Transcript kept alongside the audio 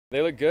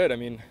They look good. I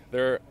mean,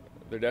 they're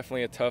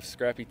definitely a tough,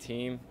 scrappy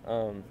team.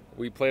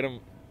 We played them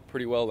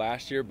pretty well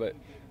last year, but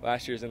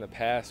last year's in the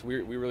past.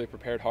 We really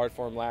prepared hard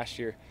for them last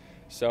year.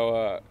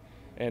 So,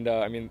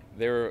 I mean,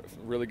 they were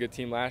a really good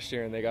team last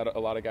year, and they got a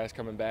lot of guys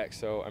coming back.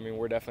 So, I mean,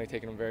 we're definitely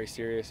taking them very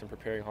serious and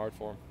preparing hard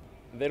for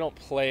them. They don't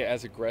play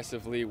as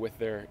aggressively with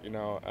their,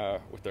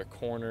 with their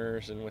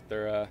corners and with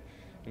their,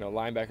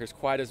 linebackers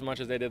quite as much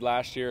as they did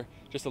last year.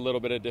 Just a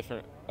little bit of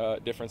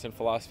difference in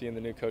philosophy in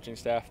the new coaching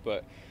staff,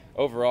 but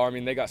overall, I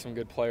mean, they got some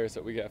good players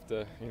that we have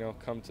to,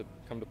 come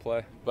to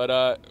play.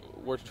 But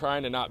we're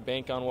trying to not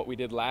bank on what we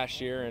did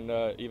last year,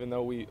 and even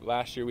though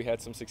last year we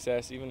had some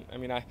success,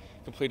 I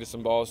completed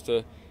some balls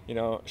to,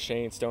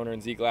 Shane, Stoner,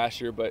 and Zeke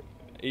last year, but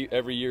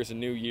every year is a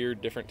new year,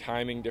 different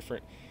timing,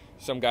 different.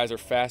 Some guys are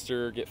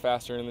faster, get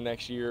faster in the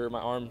next year. My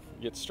arm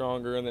gets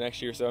stronger in the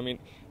next year. So I mean,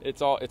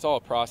 it's all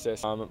a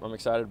process. I'm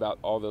excited about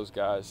all those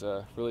guys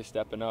really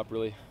stepping up,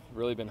 really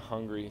been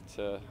hungry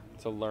to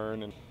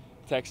learn, and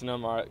texting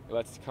them, all right,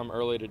 let's come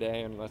early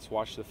today and let's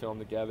watch the film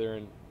together,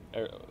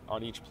 and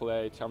on each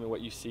play, tell me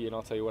what you see and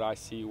I'll tell you what I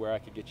see, where I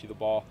could get you the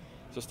ball.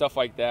 So stuff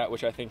like that,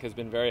 which I think has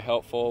been very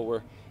helpful.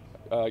 We're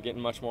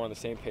getting much more on the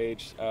same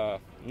page.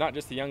 Not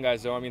just the young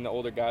guys though. I mean, the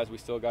older guys, we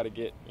still got to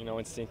get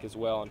in sync as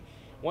well. And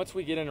once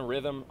we get in a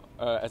rhythm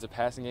as a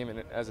passing game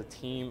and as a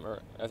team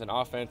or as an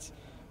offense,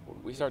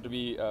 we start to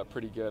be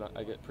pretty good.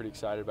 I get pretty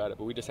excited about it,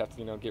 but we just have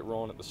to get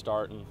rolling at the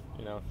start and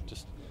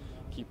just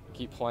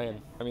keep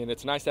playing. I mean,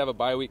 it's nice to have a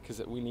bye week because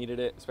we needed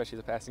it, especially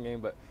as a passing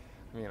game. But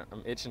I mean,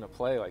 I'm itching to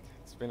play. Like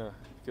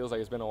feels like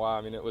it's been a while.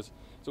 I mean, it's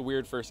a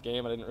weird first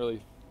game. I didn't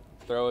really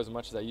throw as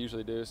much as I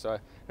usually do, so I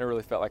never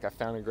really felt like I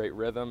found a great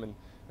rhythm. And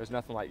there's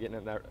nothing like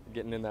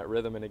getting in that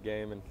rhythm in a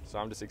game. And so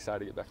I'm just excited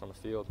to get back on the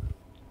field.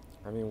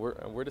 I mean,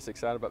 we're just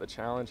excited about the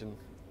challenge and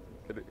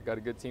got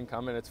a good team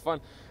coming. It's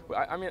fun.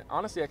 I mean,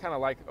 honestly, I kind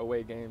of like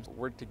away games.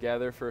 We're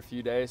together for a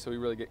few days, so we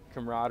really get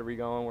camaraderie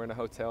going. We're in a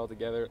hotel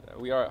together.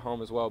 We are at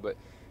home as well, but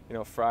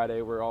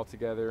Friday we're all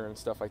together and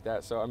stuff like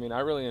that. So I mean, I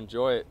really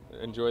enjoy it.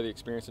 Enjoy the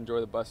experience. Enjoy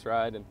the bus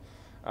ride,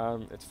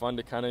 and it's fun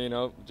to kind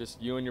of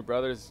just you and your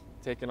brothers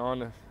taking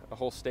on a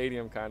whole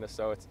stadium kind of.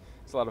 So it's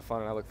a lot of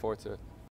fun, and I look forward to it.